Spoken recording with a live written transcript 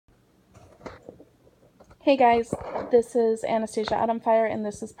Hey guys, this is Anastasia Autumnfire, and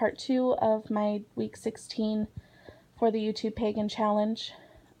this is part 2 of my week 16 for the YouTube Pagan Challenge.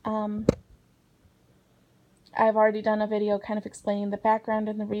 I've already done a video kind of explaining the background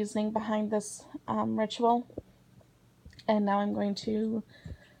and the reasoning behind this ritual, and now I'm going to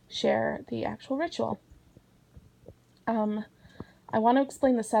share the actual ritual. I want to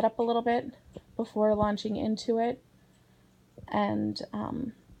explain the setup a little bit before launching into it, and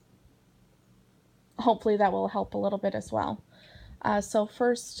hopefully that will help a little bit as well. So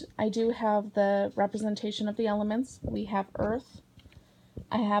first, I do have the representation of the elements. We have earth.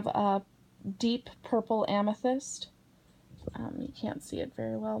 I have a deep purple amethyst. You can't see it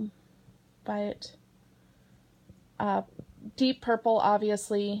very well by it. Deep purple,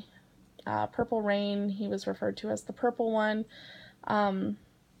 obviously. Purple Rain, he was referred to as the purple one.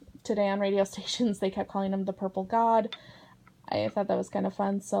 Today on radio stations, they kept calling him the purple god. I thought that was kind of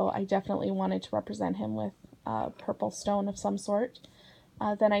fun, so I definitely wanted to represent him with a purple stone of some sort.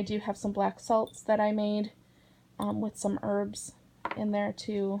 Then I do have some black salts that I made with some herbs in there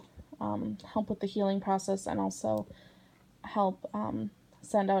to help with the healing process and also help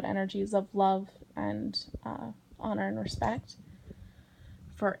send out energies of love and honor and respect.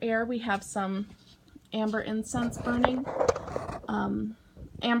 For air, we have some amber incense burning.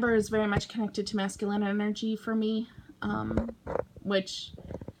 Amber is very much connected to masculine energy for me, which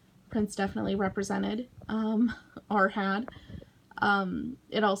Prince definitely represented or had.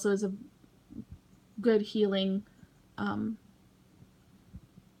 It also is a good healing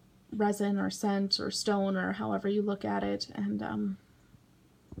resin or scent or stone or however you look at it, and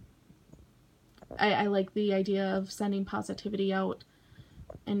I like the idea of sending positivity out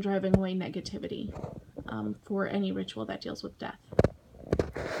and driving away negativity for any ritual that deals with death.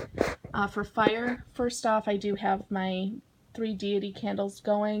 For fire, first off, I do have my 3 deity candles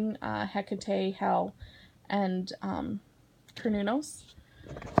going, Hecate, Hel, and Cernunnos.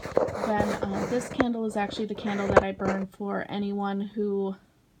 Then this candle is actually the candle that I burn for anyone who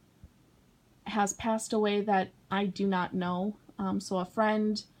has passed away that I do not know. So a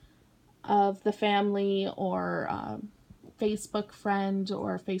friend of the family, or a Facebook friend,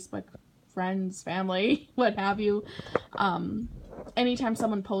 or Facebook friends, family, what have you. Anytime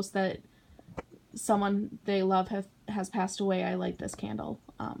someone posts that someone they love has passed away, I light this candle.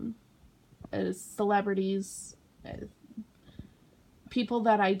 As celebrities, people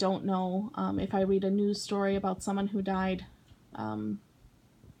that I don't know, if I read a news story about someone who died, and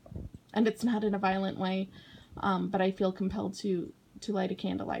it's not in a violent way, but I feel compelled to light a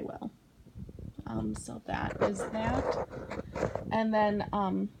candle, I will. So that is that. And then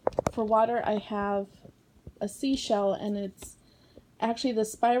for water, I have a seashell, and it's actually the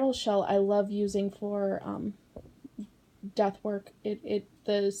spiral shell I love using for death work.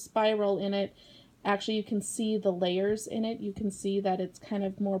 The spiral in it, actually you can see the layers in it. You can see that it's kind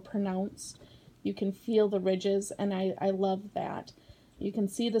of more pronounced. You can feel the ridges, and I love that. You can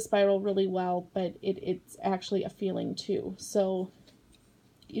see the spiral really well, but it's actually a feeling too. So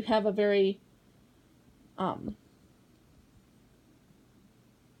you have a very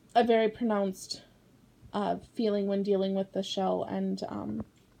pronounced feeling when dealing with the shell, and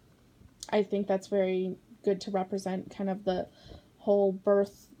I think that's very good to represent kind of the whole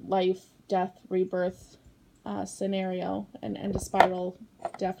birth, life, death, rebirth scenario, and a spiral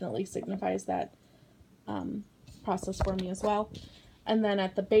definitely signifies that process for me as well. And then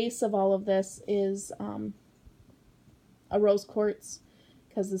at the base of all of this is a rose quartz,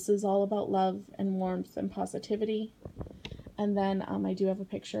 because this is all about love and warmth and positivity. And then I do have a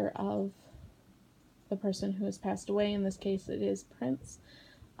picture of the person who has passed away. In this case, it is Prince.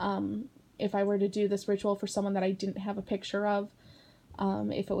 If I were to do this ritual for someone that I didn't have a picture of,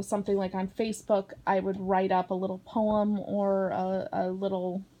 if it was something like on Facebook, I would write up a little poem or a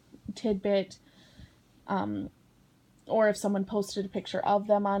little tidbit. Or if someone posted a picture of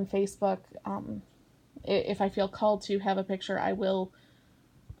them on Facebook, if I feel called to have a picture, I will,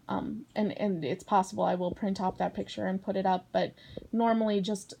 and it's possible I will print out that picture and put it up, but normally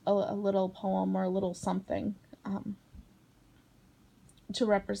just a little poem or a little something to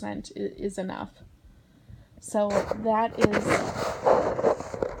represent is enough. So that is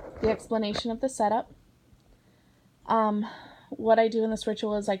the explanation of the setup. What I do in this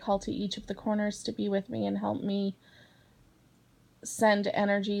ritual is I call to each of the corners to be with me and help me send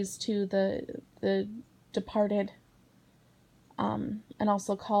energies to the departed, and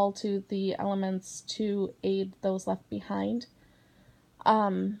also call to the elements to aid those left behind.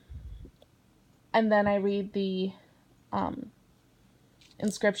 And then I read the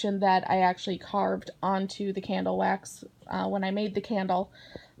inscription that I actually carved onto the candle wax when I made the candle.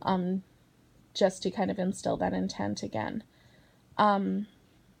 just to kind of instill that intent again.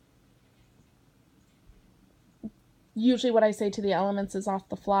 Usually what I say to the elements is off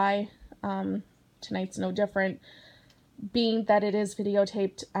the fly. Tonight's no different. Being that it is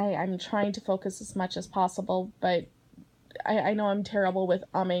videotaped, I'm trying to focus as much as possible, but I know I'm terrible with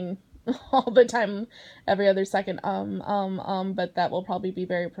umming all the time, every other second, but that will probably be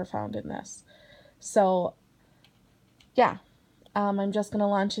very profound in this. So, yeah, I'm just going to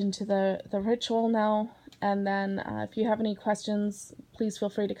launch into the ritual now, and then if you have any questions, please feel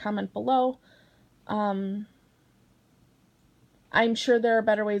free to comment below. I'm sure there are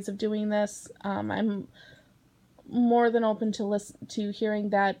better ways of doing this. I'm more than open to hearing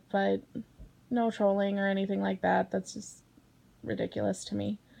that, but no trolling or anything like that. That's just ridiculous to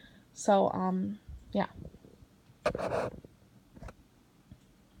me. So, yeah.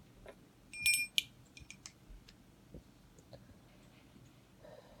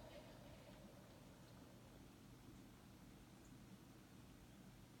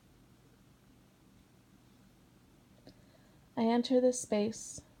 I enter this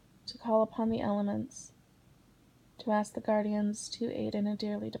space to call upon the elements, to ask the guardians to aid in a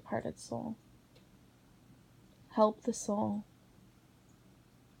dearly departed soul. Help the soul,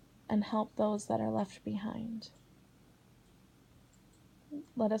 and help those that are left behind.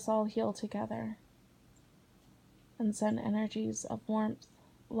 Let us all heal together and send energies of warmth,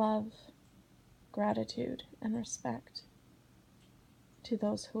 love, gratitude, and respect to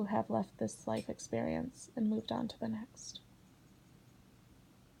those who have left this life experience and moved on to the next.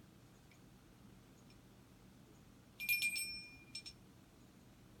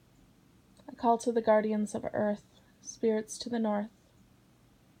 A call to the guardians of earth, spirits to the north,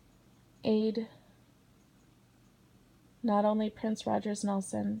 aid not only Prince Rogers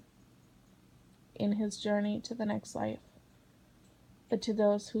Nelson in his journey to the next life, but to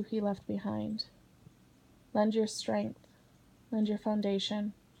those who he left behind. Lend your strength, lend your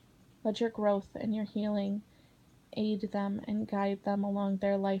foundation, let your growth and your healing aid them and guide them along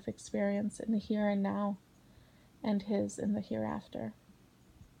their life experience in the here and now, and his in the hereafter.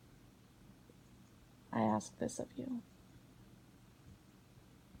 I ask this of you.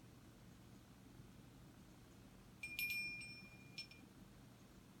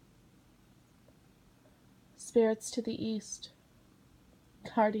 Spirits to the east,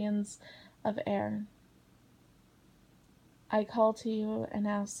 guardians of air, I call to you and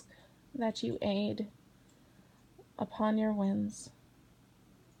ask that you aid upon your winds.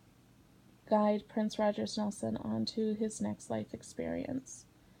 Guide Prince Rogers Nelson onto his next life experience.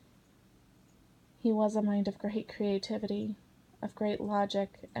 He was a mind of great creativity, of great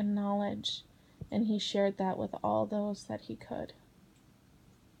logic and knowledge, and he shared that with all those that he could.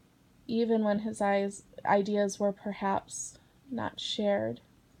 Even when his ideas were perhaps not shared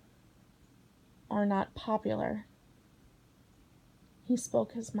or not popular, he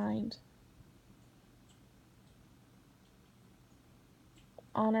spoke his mind.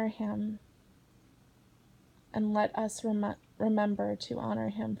 Honor him, and let us remember to honor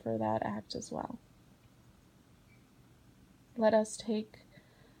him for that act as well. Let us take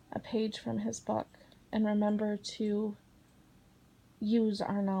a page from his book and remember to use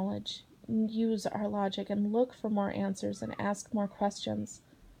our knowledge, use our logic, and look for more answers and ask more questions.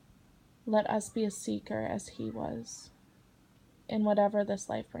 Let us be a seeker as he was, in whatever this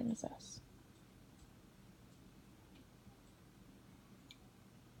life brings us.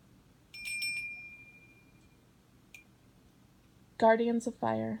 Guardians of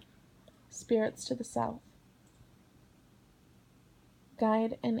fire, spirits to the south,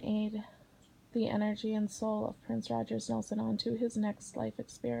 guide and aid the energy and soul of Prince Rogers Nelson onto his next life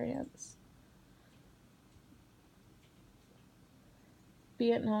experience.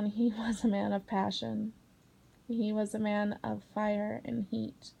 Be it known, he was a man of passion. He was a man of fire and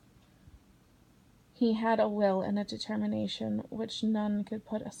heat. He had a will and a determination which none could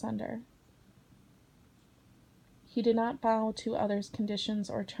put asunder. He did not bow to others' conditions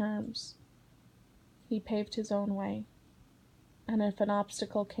or terms. He paved his own way, and if an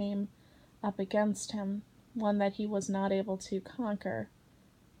obstacle came up against him, one that he was not able to conquer,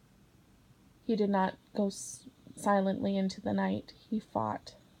 he did not go silently into the night. He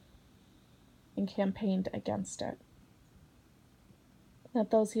fought and campaigned against it.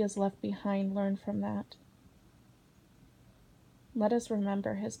 Let those he has left behind learn from that. Let us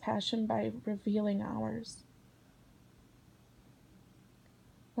remember his passion by revealing ours.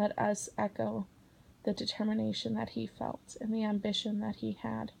 Let us echo the determination that he felt and the ambition that he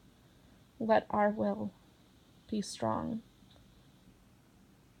had. Let our will be strong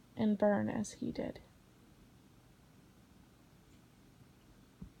and burn as he did.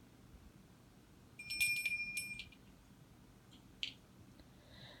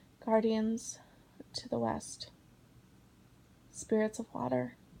 Guardians to the west, spirits of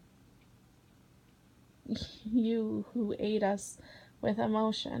water, you who aid us with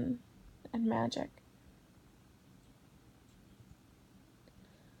emotion and magic.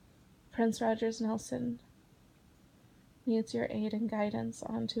 Prince Rogers Nelson needs your aid and guidance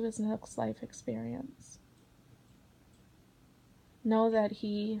onto his next life experience. Know that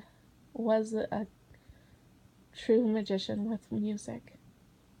he was a true magician with music.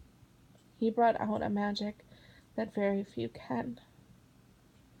 He brought out a magic that very few can.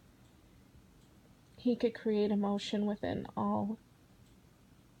 He could create emotion within all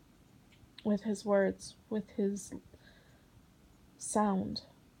with his words, with his sound.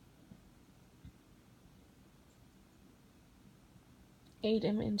 Aid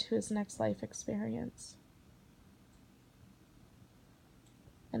him into his next life experience.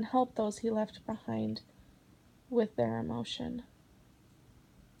 And help those he left behind with their emotion.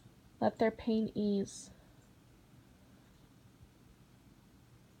 Let their pain ease.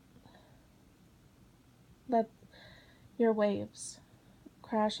 Let your waves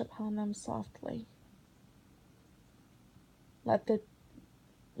crash upon them softly. Let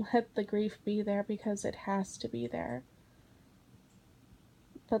the grief be there because it has to be there.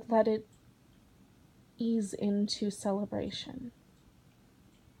 But let it ease into celebration.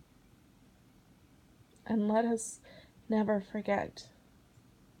 And let us never forget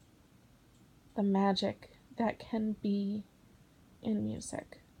the magic that can be in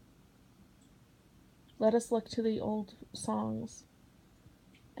music. Let us look to the old songs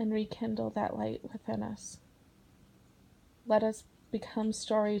and rekindle that light within us. Let us become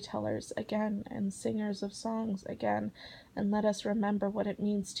storytellers again and singers of songs again, and let us remember what it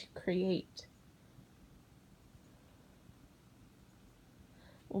means to create.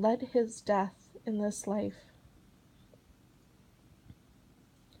 Let his death in this life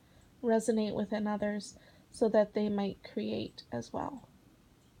resonate within others so that they might create as well.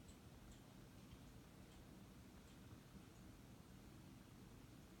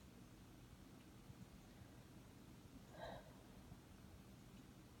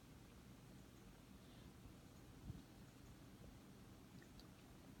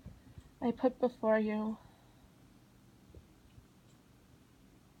 I put before you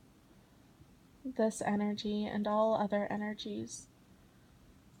this energy and all other energies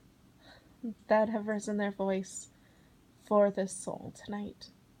that have risen their voice for this soul tonight.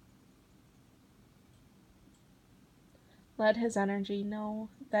 Let his energy know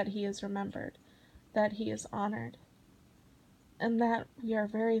that he is remembered, that he is honored, and that we are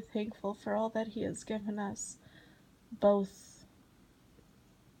very thankful for all that he has given us, both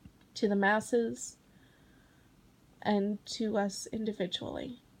to the masses and to us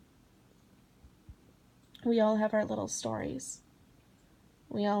individually. We all have our little stories.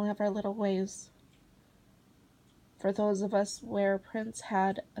 We all have our little ways. For those of us where Prince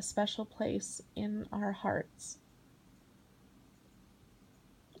had a special place in our hearts,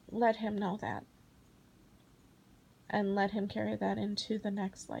 let him know that. And let him carry that into the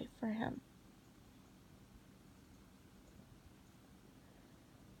next life for him.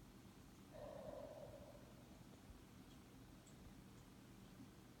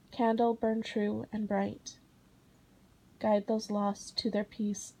 Candle, burn true and bright. Guide those lost to their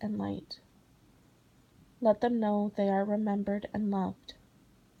peace and light. Let them know they are remembered and loved.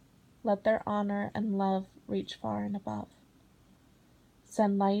 Let their honor and love reach far and above.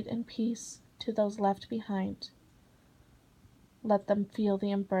 Send light and peace to those left behind. Let them feel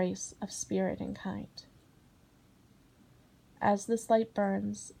the embrace of spirit and kind. As this light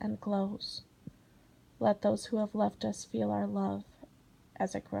burns and glows, let those who have left us feel our love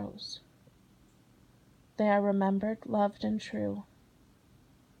as it grows. They are remembered, loved, and true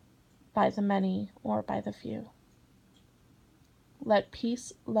by the many or by the few. Let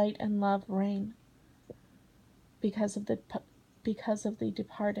peace, light, and love reign, because of the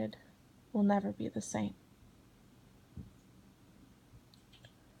departed will never be the same.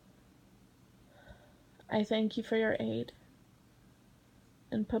 I thank you for your aid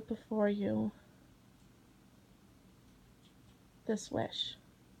and put before you this wish.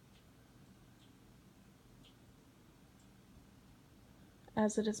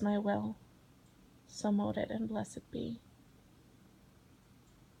 As it is my will, so mote it and blessed be.